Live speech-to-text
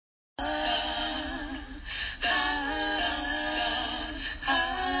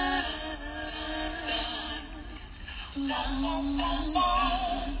What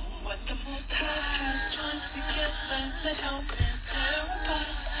the most high has joined together, let no man tear apart.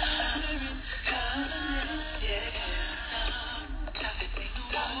 We're in covenant, yeah. Nothing ain't no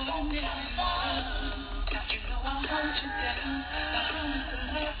ordinary. You know I'll hold you down. I promise to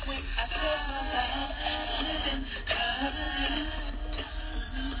love when I tell my vow. Live in covenant.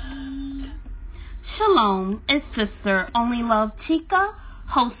 Shalom, it's Sister Only Love Chica,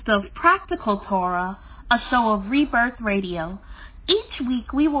 host of Practical Torah, a show of Rebirth Radio. Each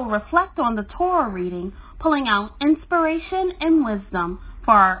week we will reflect on the Torah reading, pulling out inspiration and wisdom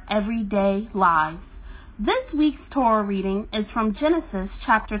for our everyday lives. This week's Torah reading is from Genesis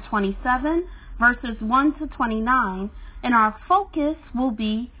chapter 27, verses 1 to 29, and our focus will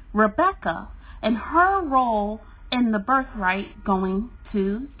be Rebekah and her role in the birthright going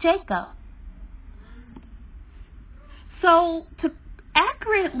to Jacob. So, to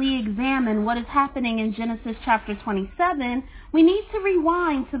accurately examine what is happening in Genesis chapter 27, we need to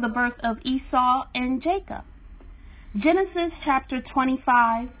rewind to the birth of Esau and Jacob. Genesis chapter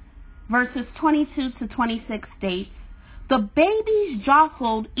 25, verses 22 to 26 states, "The babies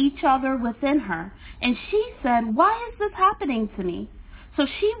jostled each other within her, and she said, 'Why is this happening to me?' So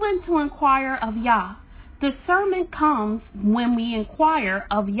she went to inquire of Yah. Discernment comes when we inquire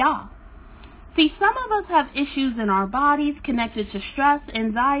of Yah." See, some of us have issues in our bodies connected to stress,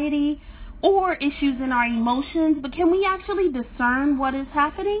 anxiety, or issues in our emotions, but can we actually discern what is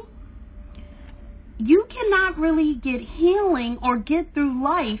happening? You cannot really get healing or get through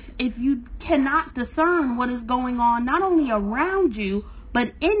life if you cannot discern what is going on not only around you,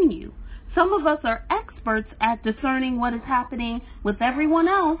 but in you. Some of us are experts at discerning what is happening with everyone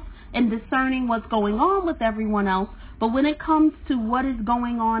else and discerning what's going on with everyone else. But when it comes to what is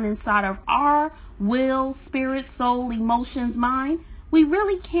going on inside of our will, spirit, soul, emotions, mind, we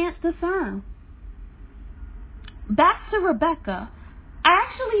really can't discern. Back to Rebekah. I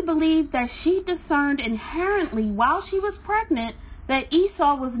actually believe that she discerned inherently while she was pregnant that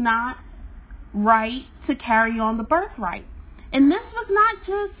Esau was not right to carry on the birthright. And this was not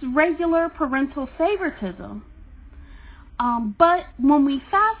just regular parental favoritism. But when we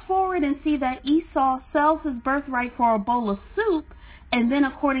fast forward and see that Esau sells his birthright for a bowl of soup, and then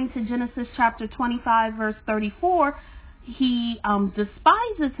according to Genesis chapter 25, verse 34, he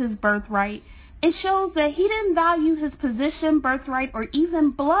despises his birthright, it shows that he didn't value his position, birthright, or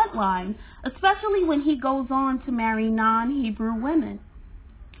even bloodline, especially when he goes on to marry non-Hebrew women.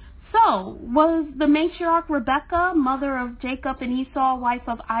 So, was the matriarch Rebekah, mother of Jacob and Esau, wife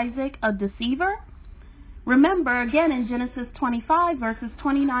of Isaac, a deceiver? Remember, again, in Genesis 25, verses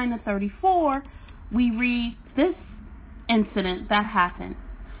 29 to 34, we read this incident that happened.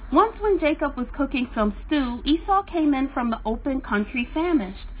 Once when Jacob was cooking some stew, Esau came in from the open country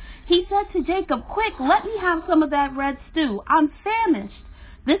famished. He said to Jacob, "Quick, let me have some of that red stew. I'm famished."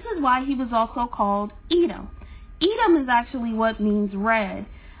 This is why he was also called Edom. Edom is actually what means red,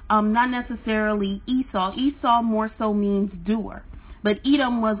 not necessarily Esau. Esau more so means doer. But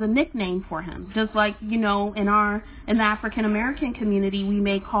Edom was a nickname for him. Just like, in the African American community, we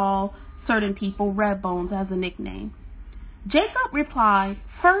may call certain people red bones as a nickname. Jacob replied,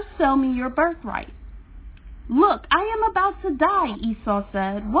 "First sell me your birthright." "Look, I am about to die," Esau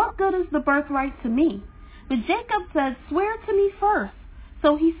said. "What good is the birthright to me?" But Jacob said, "Swear to me first."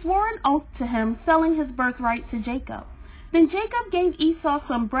 So he swore an oath to him, selling his birthright to Jacob. Then Jacob gave Esau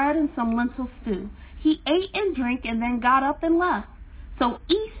some bread and some lentil stew. He ate and drank and then got up and left. So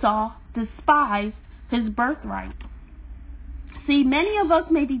Esau despised his birthright. See, many of us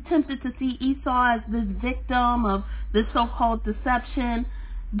may be tempted to see Esau as this victim of this so-called deception,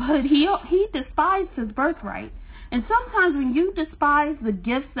 but he despised his birthright. And sometimes when you despise the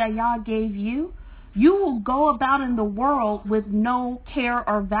gifts that Yah gave you, you will go about in the world with no care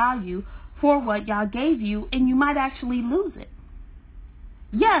or value for what Yah gave you, and you might actually lose it.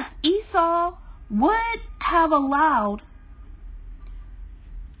 Yes, Esau would have allowed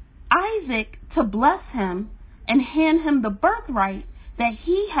Isaac to bless him and hand him the birthright that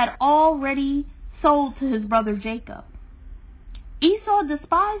he had already sold to his brother Jacob. Esau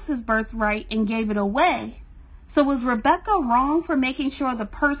despised his birthright and gave it away. So was Rebekah wrong for making sure the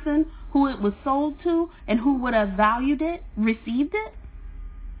person who it was sold to and who would have valued it received it?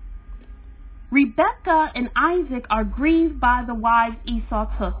 Rebekah and Isaac are grieved by the wives Esau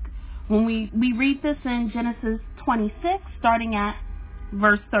took. When we read this in Genesis 26, starting at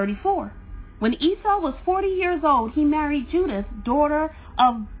verse 34. When Esau was 40 years old, he married Judith, daughter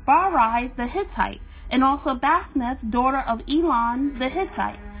of Barai the Hittite, and also Basneth, daughter of Elon the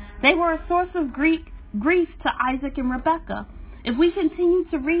Hittite. They were a source of grief to Isaac and Rebekah. If we continue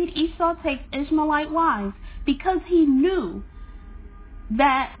to read, Esau takes Ishmaelite wives. because he knew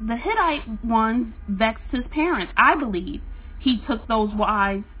that the Hittite ones vexed his parents. I believe he took those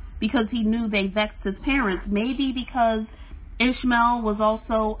wives because he knew they vexed his parents. Maybe because Ishmael was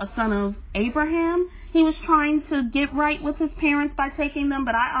also a son of Abraham, he was trying to get right with his parents by taking them.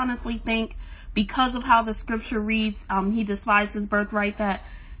 But I honestly think because of how the scripture reads, he despised his birthright, that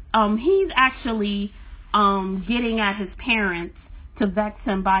he's actually getting at his parents to vex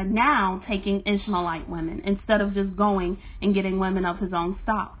him by now taking Ishmaelite women instead of just going and getting women of his own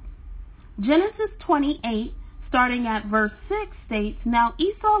stock. Genesis 28, starting at verse 6, states, Now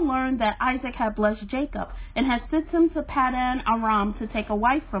Esau learned that Isaac had blessed Jacob and had sent him to Padan Aram to take a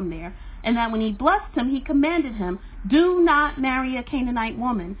wife from there, and that when he blessed him, he commanded him, Do not marry a Canaanite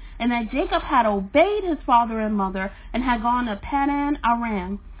woman, and that Jacob had obeyed his father and mother and had gone to Padan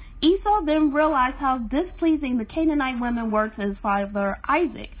Aram. Esau then realized how displeasing the Canaanite women were to his father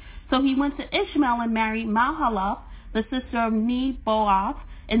Isaac. So he went to Ishmael and married Mahalath, the sister of Nebaioth,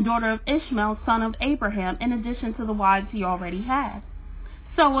 and daughter of Ishmael, son of Abraham, in addition to the wives he already had.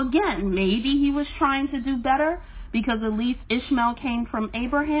 So again, maybe he was trying to do better, because at least Ishmael came from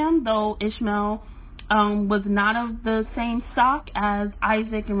Abraham, though Ishmael was not of the same stock as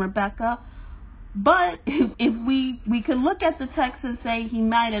Isaac and Rebekah. But if we could look at the text and say he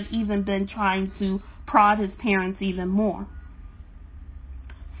might have even been trying to prod his parents even more.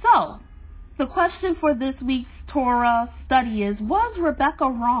 So, the question for this week's Torah study is, was Rebekah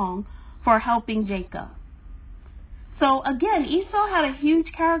wrong for helping Jacob? So again, Esau had a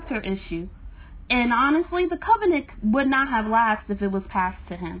huge character issue. And honestly, the covenant would not have lasted if it was passed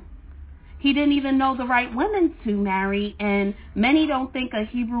to him. He didn't even know the right women to marry, and many don't think a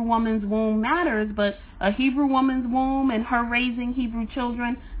Hebrew woman's womb matters, but a Hebrew woman's womb and her raising Hebrew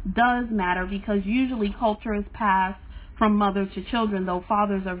children does matter, because usually culture is passed from mother to children, though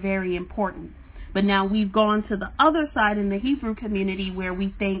fathers are very important. But now we've gone to the other side in the Hebrew community where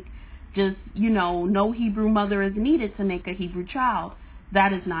we think just, no Hebrew mother is needed to make a Hebrew child.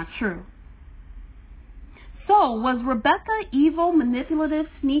 That is not true. So, was Rebekah evil, manipulative,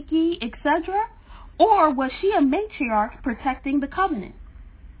 sneaky, etc.? Or was she a matriarch protecting the covenant?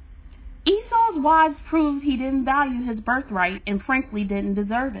 Esau's wives proved he didn't value his birthright and frankly didn't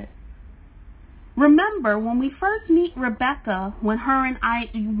deserve it. Remember, when we first meet Rebekah, when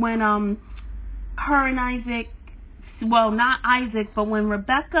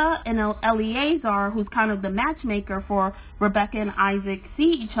Rebekah and Eliezer, who's kind of the matchmaker for Rebekah and Isaac,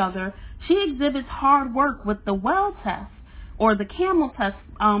 see each other, she exhibits hard work with the well test, or the camel test,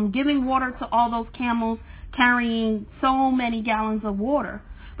 giving water to all those camels, carrying so many gallons of water.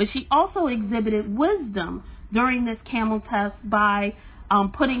 But she also exhibited wisdom during this camel test by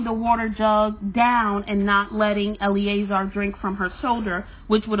putting the water jug down and not letting Eliezer drink from her shoulder,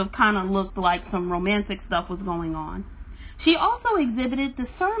 which would have kind of looked like some romantic stuff was going on. She also exhibited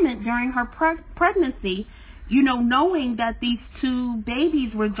discernment during her pregnancy, knowing that these two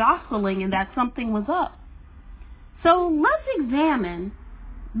babies were jostling and that something was up. So let's examine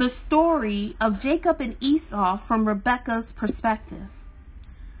the story of Jacob and Esau from Rebekah's perspective.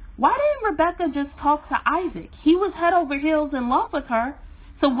 Why didn't Rebekah just talk to Isaac? He was head over heels in love with her,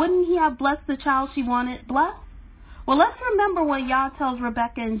 so wouldn't he have blessed the child she wanted blessed? Well, let's remember what Yah tells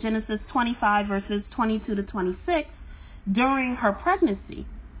Rebekah in Genesis 25, verses 22 to 26, during her pregnancy.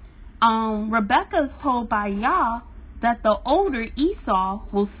 Rebekah is told by Yah that the older Esau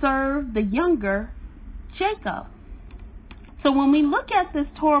will serve the younger Jacob. So when we look at this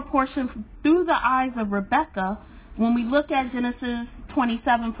Torah portion through the eyes of Rebekah, when we look at Genesis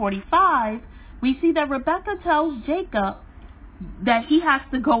 27:45, we see that Rebekah tells Jacob that he has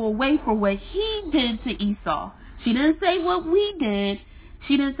to go away for what he did to Esau. She didn't say what we did.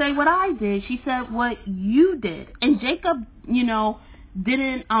 She didn't say what I did. She said what you did. And Jacob,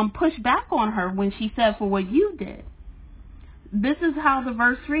 didn't push back on her when she said for what you did. This is how the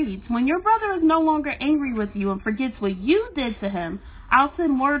verse reads. When your brother is no longer angry with you and forgets what you did to him, I'll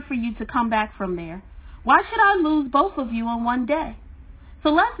send word for you to come back from there. Why should I lose both of you in one day? So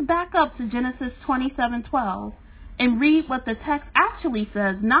let's back up to Genesis 27:12 and read what the text actually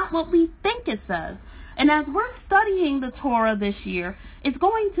says, not what we think it says. And as we're studying the Torah this year, it's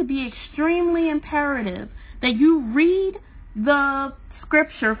going to be extremely imperative that you read the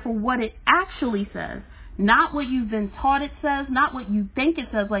scripture for what it actually says, not what you've been taught it says, not what you think it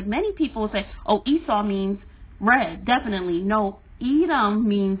says. Like many people say, oh, Esau means red. Definitely. No, Edom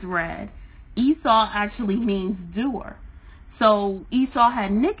means red. Esau actually means doer. So Esau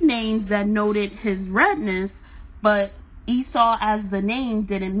had nicknames that noted his redness, but Esau as the name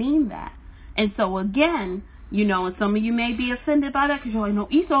didn't mean that. And so again, and some of you may be offended by that because you're like, no,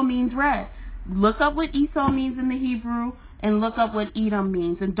 Esau means red. Look up what Esau means in the Hebrew and look up what Edom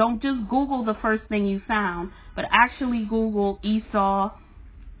means. And don't just Google the first thing you found, but actually Google Esau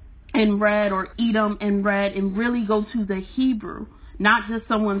in red or Edom in red and really go to the Hebrew, not just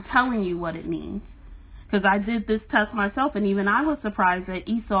someone telling you what it means. Because I did this test myself, and even I was surprised that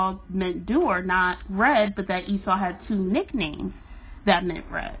Esau meant doer, not red, but that Esau had two nicknames that meant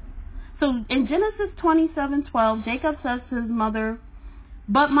red. So in Genesis 27:12, Jacob says to his mother,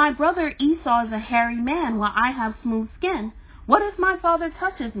 "But my brother Esau is a hairy man, while I have smooth skin. What if my father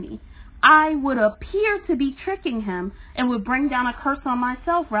touches me? I would appear to be tricking him and would bring down a curse on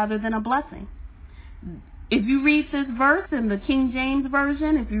myself rather than a blessing." If you read this verse in the King James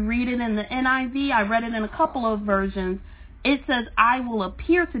Version, if you read it in the NIV, I read it in a couple of versions, it says, "I will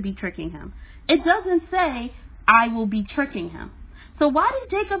appear to be tricking him." It doesn't say, "I will be tricking him." So why did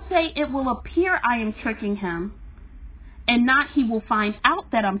Jacob say, "It will appear I am tricking him," and not "he will find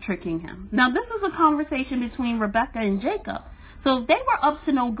out that I'm tricking him"? Now, this is a conversation between Rebekah and Jacob. So if they were up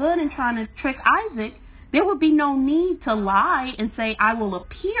to no good and trying to trick Isaac, there would be no need to lie and say, "I will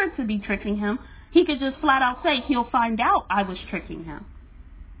appear to be tricking him." He could just flat out say, "He'll find out I was tricking him."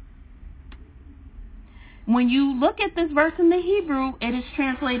 When you look at this verse in the Hebrew, it is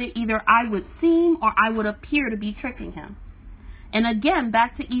translated either "I would seem" or "I would appear to be tricking him." And again,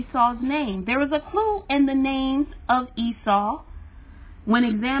 back to Esau's name. There is a clue in the names of Esau. When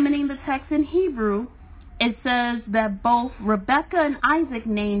examining the text in Hebrew, it says that both Rebekah and Isaac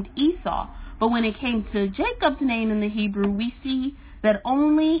named Esau. But when it came to Jacob's name in the Hebrew, we see that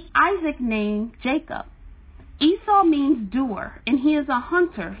only Isaac named Jacob. Esau means doer, and he is a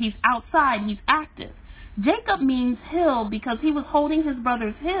hunter. He's outside, he's active. Jacob means hill because he was holding his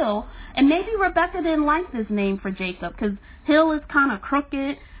brother's heel, and maybe Rebekah didn't like this name for Jacob because hill is kind of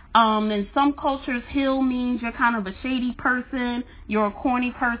crooked. In some cultures, hill means you're kind of a shady person, you're a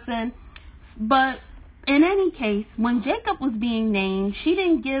corny person. But in any case, when Jacob was being named, she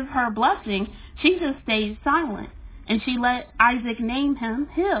didn't give her blessing. She just stayed silent, and she let Isaac name him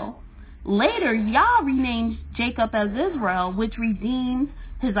Hill. Later, Yah renamed Jacob as Israel, which redeems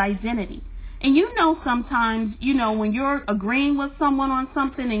his identity. And sometimes, when you're agreeing with someone on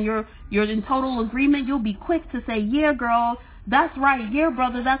something and you're in total agreement, you'll be quick to say, "Yeah, girl, that's right. Yeah,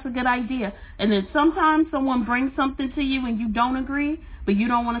 brother, that's a good idea." And then sometimes someone brings something to you and you don't agree, but you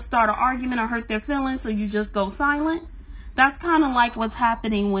don't want to start an argument or hurt their feelings, so you just go silent. That's kind of like what's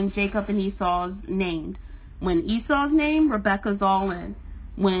happening when Jacob and Esau's named. When Esau's named, Rebekah's all in.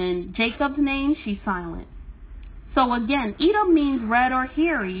 When Jacob's named, she's silent. So again, Edom means red or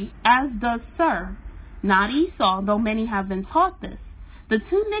hairy, as does Sir, not Esau, though many have been taught this. The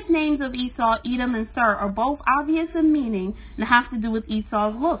two nicknames of Esau, Edom and Sir, are both obvious in meaning and have to do with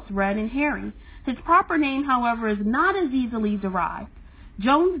Esau's looks, red and hairy. His proper name, however, is not as easily derived.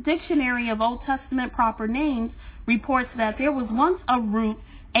 Jones' Dictionary of Old Testament Proper Names reports that there was once a root,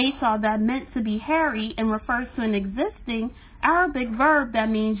 Esau, that meant to be hairy and refers to an existing Arabic verb that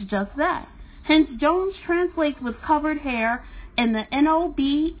means just that. Hence, Jones translates with covered hair, and the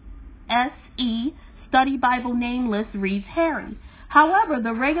NOBSE Study Bible name list reads hairy. However,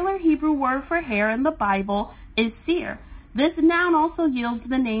 the regular Hebrew word for hair in the Bible is seer. This noun also yields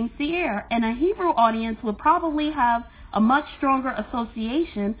the name seer, and a Hebrew audience would probably have a much stronger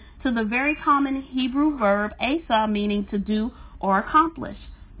association to the very common Hebrew verb asa, meaning to do or accomplish.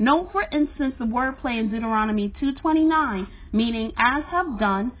 Note, for instance, the wordplay in Deuteronomy 2:29, meaning "as have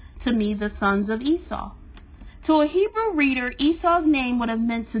done to me the sons of Esau." To a Hebrew reader, Esau's name would have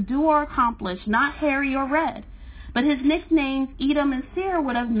meant to do or accomplish, not hairy or red. But his nicknames, Edom and Seir,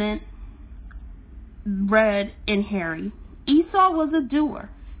 would have meant red and hairy. Esau was a doer.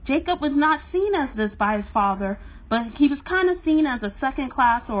 Jacob was not seen as this by his father, but he was kind of seen as a second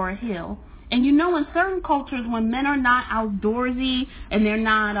class or a hill. And in certain cultures, when men are not outdoorsy and they're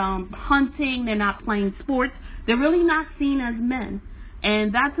not hunting, they're not playing sports, they're really not seen as men.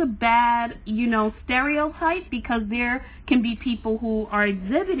 And that's a bad, stereotype, because there can be people who are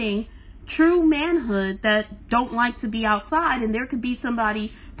exhibiting true manhood that don't like to be outside, and there could be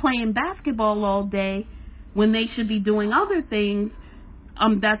somebody playing basketball all day when they should be doing other things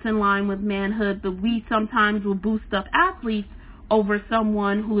that's in line with manhood, but we sometimes will boost up athletes over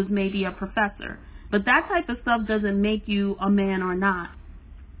someone who is maybe a professor. But that type of stuff doesn't make you a man or not.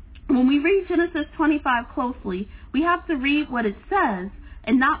 When we read Genesis 25 closely, we have to read what it says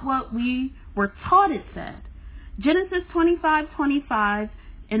and not what we were taught it said. Genesis 25:25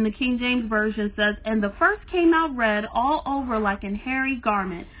 in the King James Version says, "And the first came out red all over like an hairy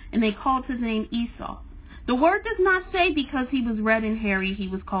garment, and they called his name Esau." The word does not say because he was red and hairy he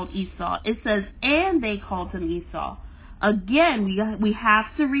was called Esau. It says, "and they called him Esau." Again, we have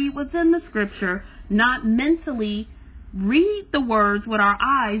to read what's in the scripture, not mentally read the words with our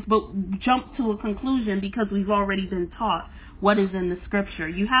eyes, but jump to a conclusion because we've already been taught what is in the scripture.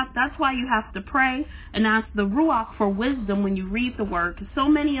 That's why you have to pray and ask the Ruach for wisdom when you read the word. Because so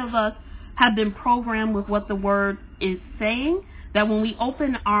many of us have been programmed with what the word is saying that when we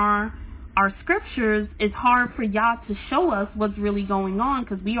open our scriptures, it's hard for Yah to show us what's really going on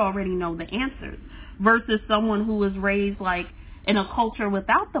because we already know the answers. Versus someone who was raised like in a culture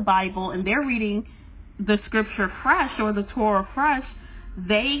without the Bible and they're reading the scripture fresh or the Torah fresh,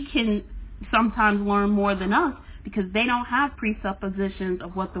 they can sometimes learn more than us because they don't have presuppositions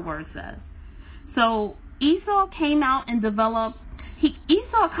of what the word says. So Esau came out and developed,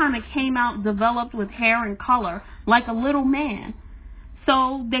 Esau kind of came out developed with hair and color like a little man.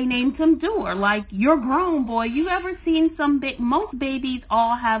 So they named him Doer, like you're grown, boy. You ever seen most babies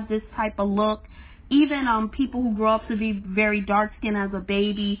all have this type of look. Even people who grow up to be very dark-skinned as a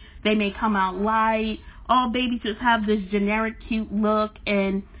baby, they may come out light. All babies just have this generic cute look,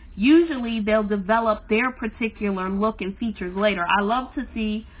 and usually they'll develop their particular look and features later. I love to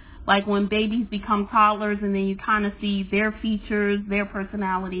see, like, when babies become toddlers and then you kind of see their features, their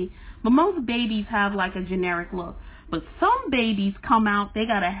personality. But most babies have, like, a generic look. But some babies come out, they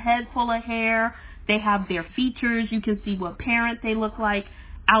got a head full of hair, they have their features, you can see what parent they look like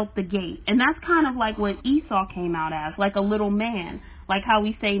out the gate. And that's kind of like what Esau came out as, like a little man, like how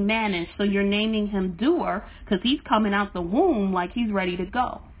we say mannish. So you're naming him Doer because he's coming out the womb like he's ready to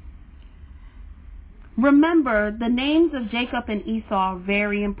go. Remember, the names of Jacob and Esau are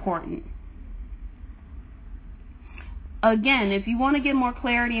very important. Again, if you want to get more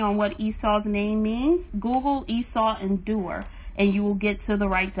clarity on what Esau's name means, Google Esau and Doer, and you will get to the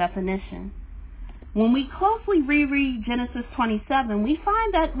right definition. When we closely reread Genesis 27, we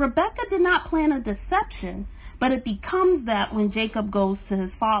find that Rebekah did not plan a deception, but it becomes that when Jacob goes to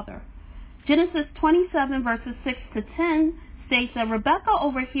his father. Genesis 27 verses 6 to 10 states that Rebekah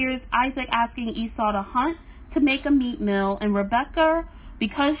overhears Isaac asking Esau to hunt to make a meat meal, and Rebekah,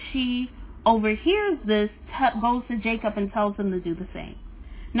 because she overhears this, goes to Jacob and tells him to do the same.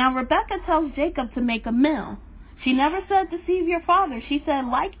 Now Rebekah tells Jacob to make a meal. She never said deceive your father. She said,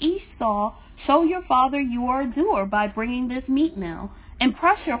 like Esau, show your father you are a doer by bringing this meat meal.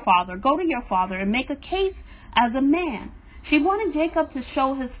 Impress your father, go to your father, and make a case as a man. She wanted Jacob to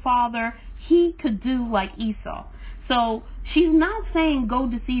show his father he could do like Esau. So she's not saying go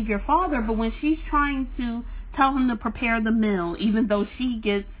deceive your father, but when she's trying to tell him to prepare the meal, even though she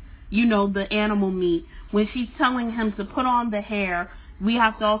gets, the animal meat, when she's telling him to put on the hair, we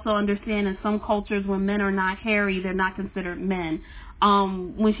have to also understand in some cultures when men are not hairy, they're not considered men.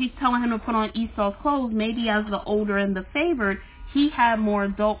 When she's telling him to put on Esau's clothes, maybe as the older and the favored, he had more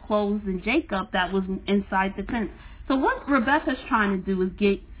adult clothes than Jacob that was inside the tent. So what Rebekah's trying to do is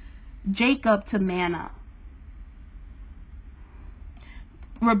get Jacob to man up.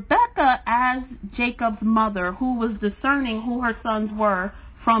 Rebekah, as Jacob's mother, who was discerning who her sons were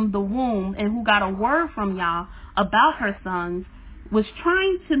from the womb and who got a word from Yah about her sons, was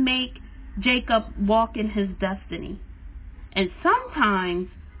trying to make Jacob walk in his destiny. And sometimes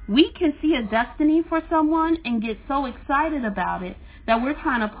we can see a destiny for someone and get so excited about it that we're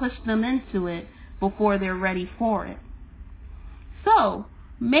trying to push them into it before they're ready for it. So,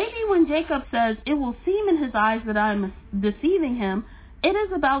 maybe when Jacob says, it will seem in his eyes that I am deceiving him, it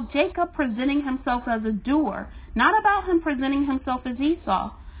is about Jacob presenting himself as a doer, not about him presenting himself as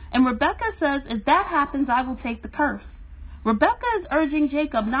Esau. And Rebekah says, if that happens, I will take the curse. Rebekah is urging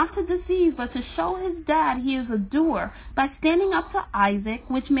Jacob not to deceive, but to show his dad he is a doer by standing up to Isaac,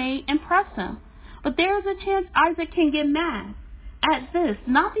 which may impress him. But there is a chance Isaac can get mad at this,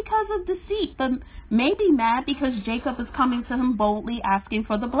 not because of deceit, but maybe mad because Jacob is coming to him boldly asking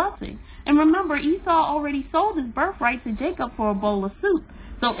for the blessing. And remember, Esau already sold his birthright to Jacob for a bowl of soup,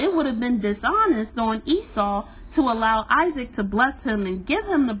 so it would have been dishonest on Esau to allow Isaac to bless him and give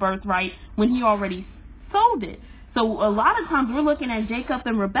him the birthright when he already sold it. So a lot of times we're looking at Jacob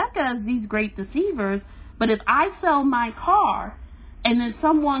and Rebekah as these great deceivers, but if I sell my car and then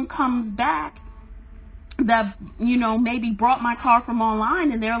someone comes back that, maybe brought my car from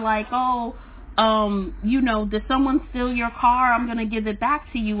online and they're like, did someone steal your car? I'm going to give it back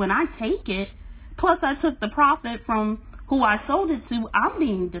to you, and I take it. Plus I took the profit from who I sold it to. I'm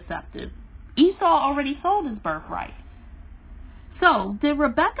being deceptive. Esau already sold his birthright. So, did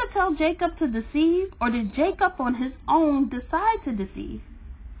Rebekah tell Jacob to deceive, or did Jacob on his own decide to deceive?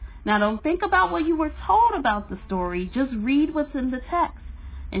 Now, don't think about what you were told about the story. Just read what's in the text.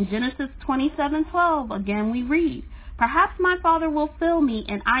 In Genesis 27:12, again we read, perhaps my father will fail me,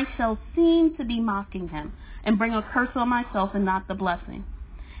 and I shall seem to be mocking him. and bring a curse on myself and not the blessing.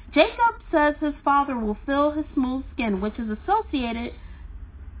 Jacob says his father will feel his smooth skin, which is associated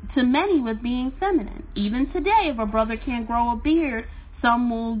to many with being feminine. Even today, if a brother can't grow a beard, some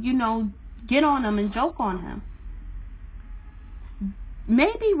will, get on him and joke on him.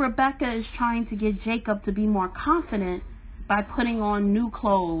 Maybe Rebecca is trying to get Jacob to be more confident by putting on new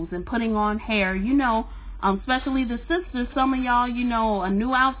clothes and putting on hair. Especially the sisters, some of y'all, a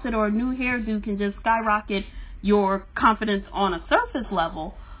new outfit or a new hairdo can just skyrocket your confidence on a surface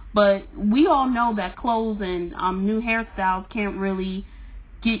level. But we all know that clothes and new hairstyles can't really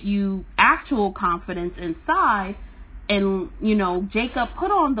get you actual confidence inside. And, Jacob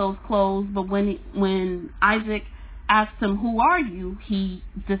put on those clothes, but when Isaac asked him, "Who are you?" he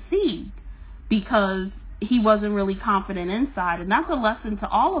deceived because he wasn't really confident inside. And that's a lesson to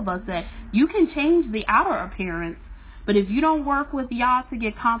all of us, that you can change the outer appearance, but if you don't work with Yah to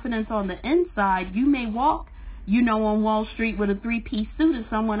get confidence on the inside, you may walk, on Wall Street with a 3-piece suit if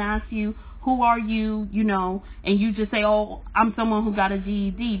someone asks you, "Who are you?" and you just say, "Oh, I'm someone who got a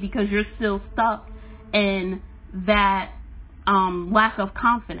GED," because you're still stuck in that lack of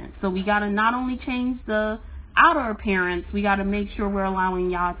confidence. So we got to not only change the outer appearance, we got to make sure we're allowing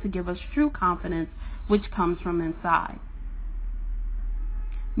Yah to give us true confidence, which comes from inside.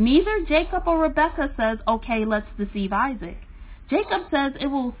 Neither Jacob or Rebekah says, "Okay, let's deceive Isaac." Jacob says, "It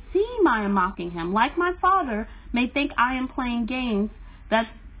will seem I am mocking him, like my father may think I am playing games." That's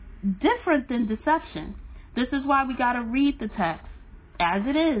different than deception. This is why we got to read the text as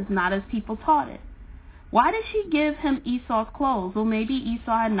it is, not as people taught it. Why did she give him Esau's clothes? Well, maybe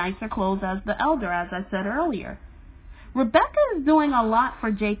Esau had nicer clothes as the elder, as I said earlier. Rebekah is doing a lot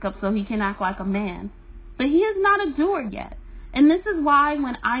for Jacob so he can act like a man, but he is not a doer yet. And this is why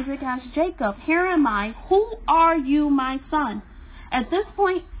when Isaac asked Jacob, "Here am I, who are you, my son?" At this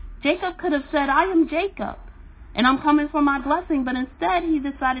point, Jacob could have said, "I am Jacob, and I'm coming for my blessing," but instead he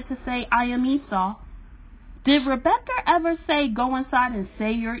decided to say, "I am Esau." Did Rebekah ever say, "Go inside and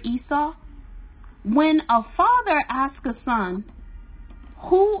say you're Esau"? When a father asks a son,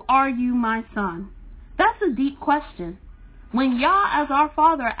 "Who are you, my son?" that's a deep question. When Yah, as our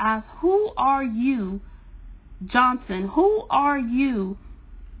Father, asks, "Who are you, Johnson? Who are you,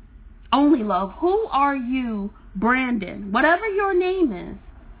 Only Love? Who are you, Brandon?" Whatever your name is,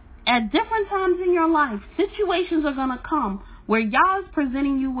 at different times in your life, situations are going to come where Yah is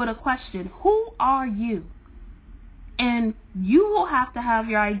presenting you with a question, "Who are you?" And you will have to have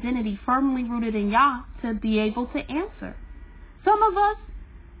your identity firmly rooted in Yah to be able to answer. Some of us,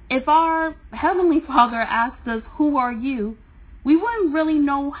 if our Heavenly Father asked us, "Who are you?" we wouldn't really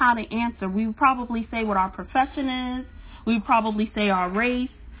know how to answer. We would probably say what our profession is. We would probably say our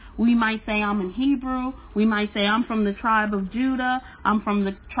race. We might say, "I'm in Hebrew." We might say, "I'm from the tribe of Judah. I'm from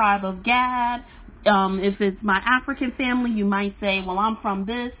the tribe of Gad." If it's my African family, you might say, "Well, I'm from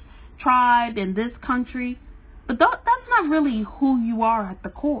this tribe in this country." But that's not really who you are at the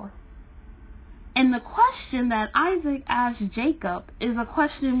core. And the question that Isaac asked Jacob is a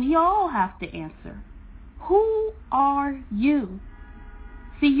question we all have to answer. Who are you?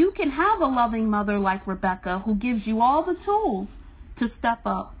 See, you can have a loving mother like Rebekah who gives you all the tools to step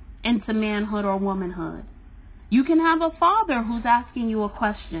up into manhood or womanhood. You can have a father who's asking you a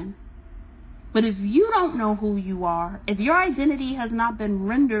question. But if you don't know who you are, if your identity has not been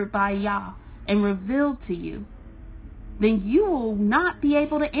rendered by Yah and revealed to you, then you will not be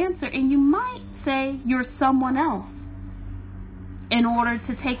able to answer, and you might say you're someone else in order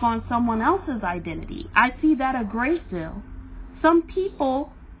to take on someone else's identity. I see that a great deal. Some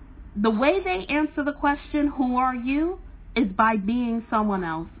people, the way they answer the question, "Who are you?" is by being someone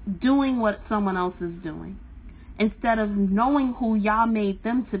else, doing what someone else is doing, instead of knowing who Yah made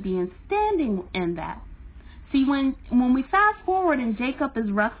them to be and standing in that. See, when we fast forward and Jacob is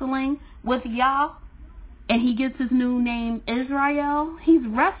wrestling with Yah, and he gets his new name Israel, he's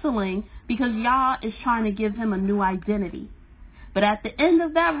wrestling because Yah is trying to give him a new identity. But at the end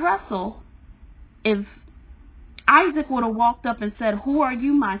of that wrestle, if Isaac would have walked up and said, "Who are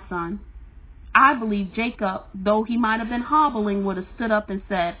you, my son?" I believe Jacob, though he might have been hobbling, would have stood up and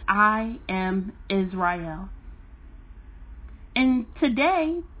said, "I am Israel." And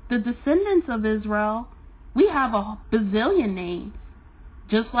today, the descendants of Israel, we have a bazillion names.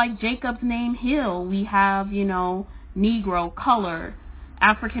 Just like Jacob's name Hill, we have, Negro, colored,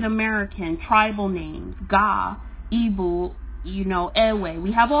 African American, tribal names, Ga, Ibu, Ewe.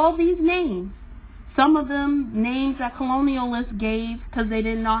 We have all these names. Some of them names that colonialists gave because they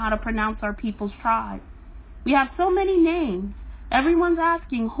didn't know how to pronounce our people's tribe. We have so many names. Everyone's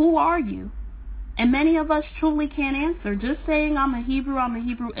asking, "Who are you?" And many of us truly can't answer. Just saying I'm a Hebrew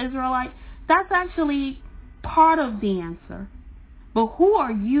Israelite, that's actually part of the answer. But who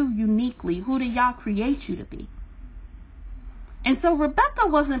are you uniquely? Who did Yah create you to be? And so Rebekah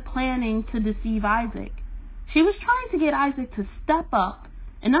wasn't planning to deceive Isaac. She was trying to get Isaac to step up,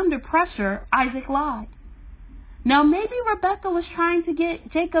 and under pressure, Isaac lied. Now maybe Rebekah was trying to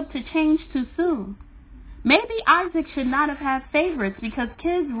get Jacob to change too soon. Maybe Isaac should not have had favorites because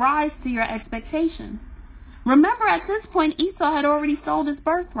kids rise to your expectations. Remember, at this point, Esau had already sold his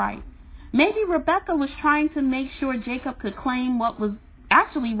birthright. Maybe Rebekah was trying to make sure Jacob could claim what was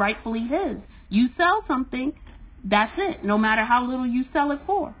actually rightfully his. You sell something, that's it, no matter how little you sell it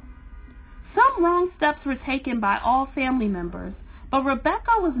for. Some wrong steps were taken by all family members, but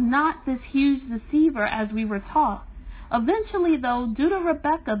Rebekah was not this huge deceiver as we were taught. Eventually, though, due to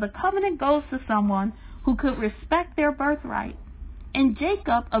Rebekah, the covenant goes to someone who could respect their birthright, and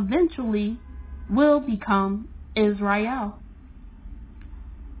Jacob eventually will become Israel.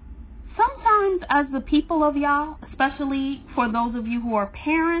 Sometimes as the people of Yah, especially for those of you who are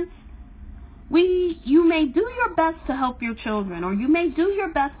parents, you may do your best to help your children, or you may do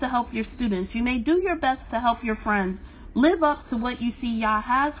your best to help your students. You may do your best to help your friends live up to what you see Yah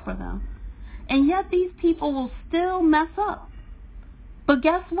has for them. And yet these people will still mess up. But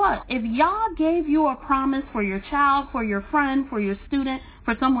guess what? If Yah gave you a promise for your child, for your friend, for your student,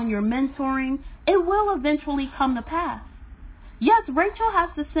 for someone you're mentoring, it will eventually come to pass. Yes, Rachel has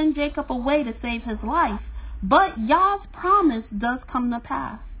to send Jacob away to save his life, but Yah's promise does come to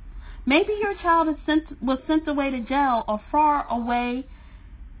pass. Maybe your child was sent away to jail or far away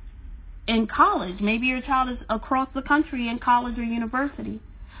in college. Maybe your child is across the country in college or university.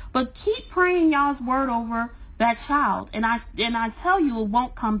 But keep praying Yah's word over that child, and I tell you, it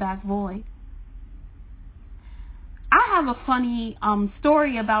won't come back void. I have a funny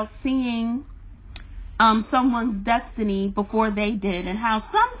story about seeing someone's destiny before they did, and how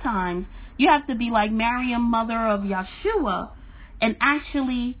sometimes you have to be like Miriam, mother of Yeshua, and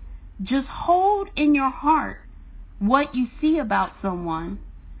actually just hold in your heart what you see about someone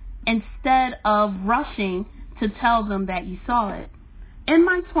instead of rushing to tell them that you saw it. In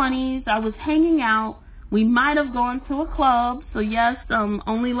my 20s, I was hanging out. We might have gone to a club. So yes,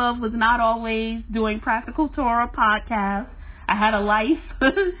 Only Love was not always doing Practical Torah podcasts. I had a life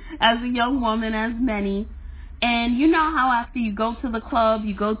as a young woman, as many. And you know how after you go to the club,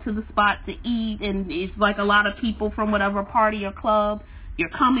 you go to the spot to eat, and it's like a lot of people from whatever party or club you're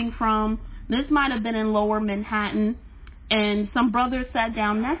coming from. This might have been in Lower Manhattan. And some brothers sat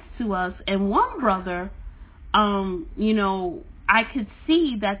down next to us. And one brother, I could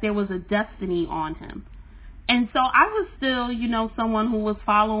see that there was a destiny on him. And so I was still, someone who was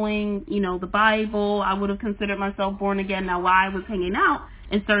following, the Bible. I would have considered myself born again. Now, why I was hanging out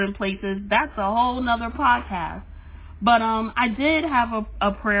in certain places, that's a whole nother podcast. But I did have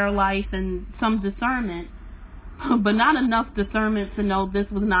a prayer life and some discernment, but not enough discernment to know this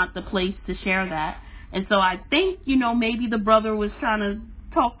was not the place to share that. And so I think, maybe the brother was trying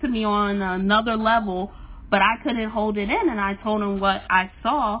to talk to me on another level, but I couldn't hold it in. And I told him what I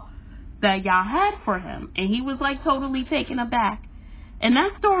saw that Yah had for him. And he was like totally taken aback. And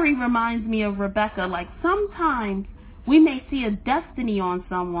that story reminds me of Rebekah. Like sometimes we may see a destiny on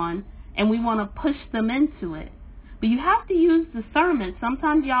someone and we want to push them into it. But you have to use discernment.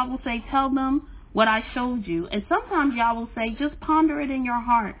 Sometimes Yah will say, tell them what I showed you. And sometimes Yah will say, just ponder it in your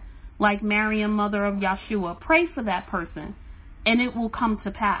heart. Like Miriam, mother of Yeshua. Pray for that person and it will come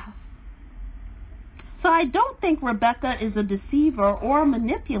to pass. So I don't think Rebekah is a deceiver or a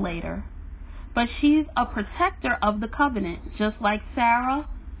manipulator, but she's a protector of the covenant, just like Sarah,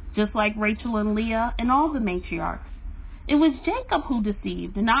 just like Rachel and Leah, and all the matriarchs. It was Jacob who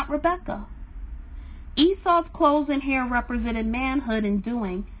deceived, not Rebekah. Esau's clothes and hair represented manhood and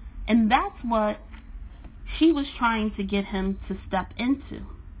doing, and that's what she was trying to get him to step into.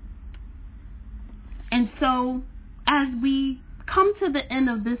 And so, as we come to the end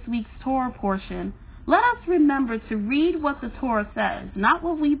of this week's Torah portion, let us remember to read what the Torah says, not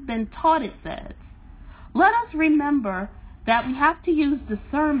what we've been taught it says. Let us remember that we have to use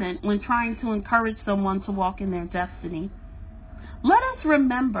discernment when trying to encourage someone to walk in their destiny. Let us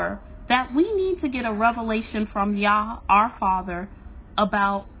remember that we need to get a revelation from Yah, our Father,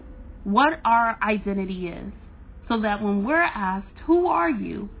 about what our identity is, so that when we're asked, who are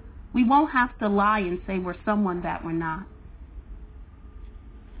you, we won't have to lie and say we're someone that we're not.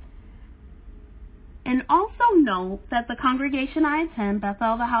 And also note that the congregation I attend,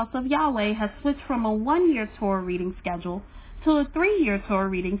 Bethel, the House of Yahweh, has switched from a 1-year Torah reading schedule to a 3-year Torah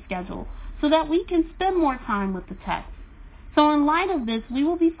reading schedule so that we can spend more time with the text. So in light of this, we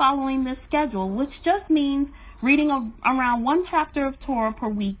will be following this schedule, which just means reading around 1 chapter of Torah per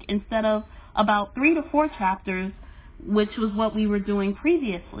week instead of about 3 to 4 chapters, which was what we were doing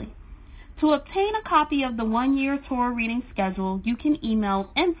previously. To obtain a copy of the 1-year Torah reading schedule, you can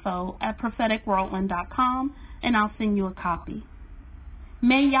email info@propheticworldwin.com and I'll send you a copy.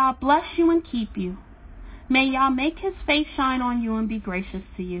 May Yah bless you and keep you. May Yah make his face shine on you and be gracious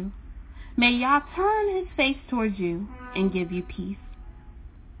to you. May Yah turn his face towards you and give you peace.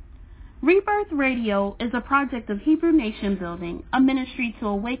 Rebirth Radio is a project of Hebrew Nation Building, a ministry to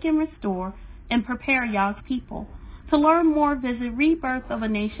awaken, restore, and prepare Yah's people. To learn more, visit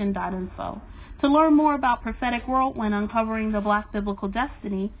rebirthofanation.info. To learn more about Prophetic Whirlwind uncovering the Black biblical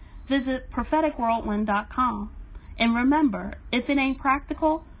destiny, visit propheticworldwind.com. And remember, if it ain't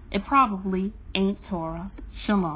practical, it probably ain't Torah. Shalom.